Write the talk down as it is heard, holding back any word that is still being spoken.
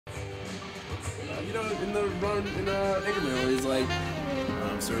you know, in the run in Eggermill, he's like,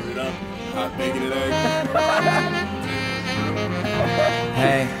 serve it up, hot bacon and egg.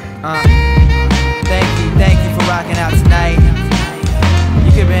 Hey, thank you for rocking out tonight.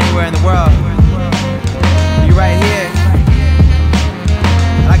 You could be anywhere in the world. You right here.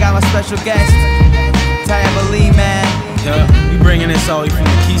 I got my special guest, Tyler Lee, man. Yeah, we bringing this all from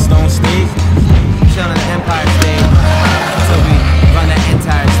the Keystone State. Chilling the Empire State. So we run the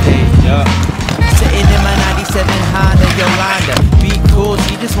entire state. Yeah. Sitting in my 97 Honda Yolanda. Be cool,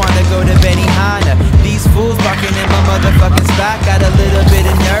 she just wanna go to Benihana. These fools barking in my motherfucking spot. Got a little bit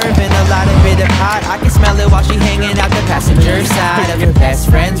of nerve and a lot of bit of pot. I can smell it while she hanging out the passenger side of her best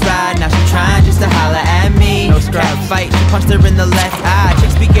friend's ride. Now she trying just to holler at me. No scrap fight, she punched her in the left eye.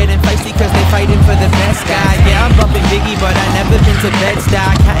 Chicks be getting feisty cause they fighting for the best guy. Yeah, I'm bumping Biggie, but I never been to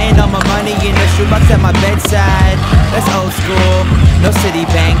Bed-Stuy. Counting all my money in the shoebox at my bedside. That's old school, no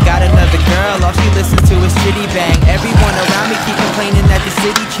Citibank. Got another girl, all she listens to is Chitty Bang. Everyone around me keep complaining that the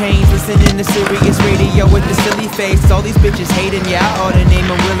city changed. Listening to Sirius radio with the silly face. All these bitches hating, yeah, I ought to name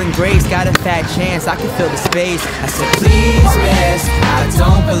them Will and Grace. Got a fat chance, I can fill the space. I said, please miss, I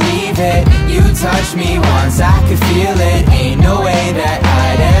don't believe it. You touched me once, I could feel it. Ain't no way that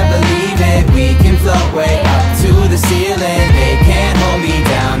I'd ever leave it. We can float way up to the ceiling. They can't hold me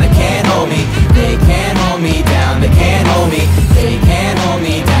down, they can't hold me. They can't hold me down, they can't hold me. They can't hold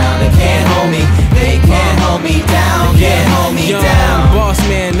me down, they can't hold me. They can't hold me down, can't hold me down. Boss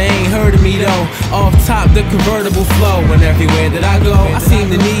man, they ain't heard of me though. Off top, the convertible flow. And everywhere that I go, I seem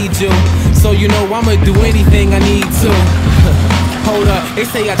to need you. So you know I'ma do anything I need to. Hold up, they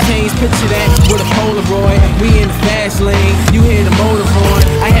say I changed, picture that with a Polaroid. We in the fast lane, you hear the motor horn.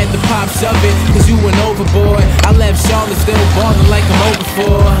 I had to pop shove it, cause you went overboard. I left Charlotte still ballin' like I'm over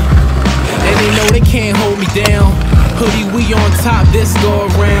for. And they know they can't hold me down. Hoodie, we on top, this go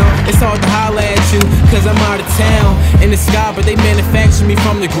around. It's hard to holler at you, cause I'm out of town. In the sky, but they manufacture me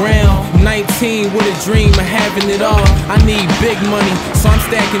from the ground. 19 with a dream of having it all. I need big money, so I'm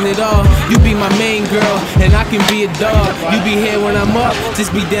stacking it all. You be my main girl, and I can be a dog. You be here when I'm up,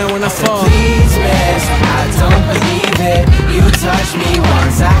 just be down when I fall. Please miss, I don't believe it. You touched me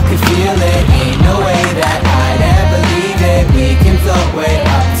once, I could feel it. Ain't no way that I'd ever leave it. We can float way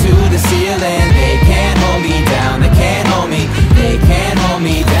up to the ceiling. They can't hold me down, they can't hold me. They can't hold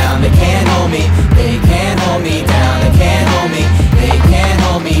me down, they can't hold me. They can't hold me down, they can't hold me. They can't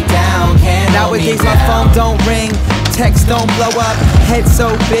hold me down, can't hold me down. Nowadays my phone don't ring, text don't blow up. Head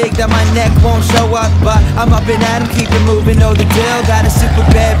so big that my neck won't show up. But I'm up and at 'em, keep it moving, know the deal. Got a super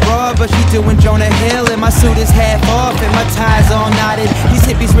bad broad, but she doing Jonah Hill. And my suit is half off and my tie's all knotted. These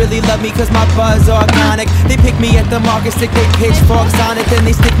hippies really love me cause my buzz organic. They pick me at the market, stick they pitchforks on it. Then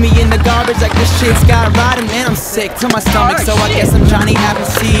they stick me in the garbage like this shit's got rotted. Man, I'm sick to my stomach, so I guess I'm Johnny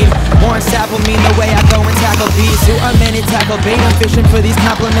Appleseed. Warren Sapp will mean the way I go and tackle these. Who I'm in it, tackle bait, I'm fishing for these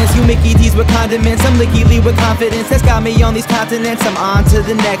compliments. You Mickey D's with condiments, I'm Licky Lee with confidence. That's got me on these continents, I'm on to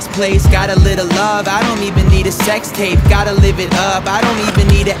the next place. Got a little love, I don't even need a sex tape. Gotta live it up, I don't even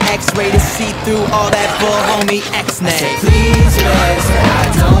need an x-ray to see through all that bull, homie, X-Nay. Please miss, I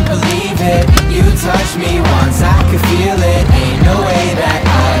don't believe it. You touched me once, I could feel it. Ain't no way that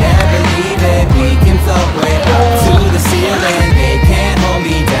I'd ever leave it. We can float way up to the ceiling. They can't hold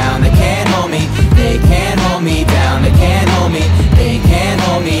me down, they can't hold me. They can't hold me down, they can't hold me. They can't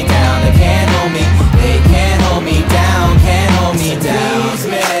hold me down, they can't hold me. They can't hold me down, can't hold me down. Please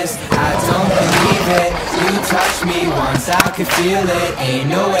miss, I don't believe it. You touched me once, I could feel it. Ain't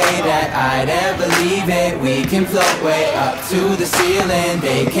no way that I'd ever leave it. We can float way up to the ceiling.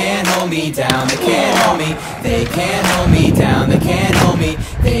 They can't hold me down, they can't hold me. They can't hold me down, they can't hold me.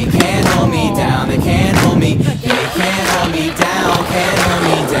 They can't hold me down, they can't hold me. They can't hold me down, can't hold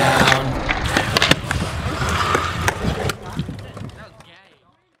me down.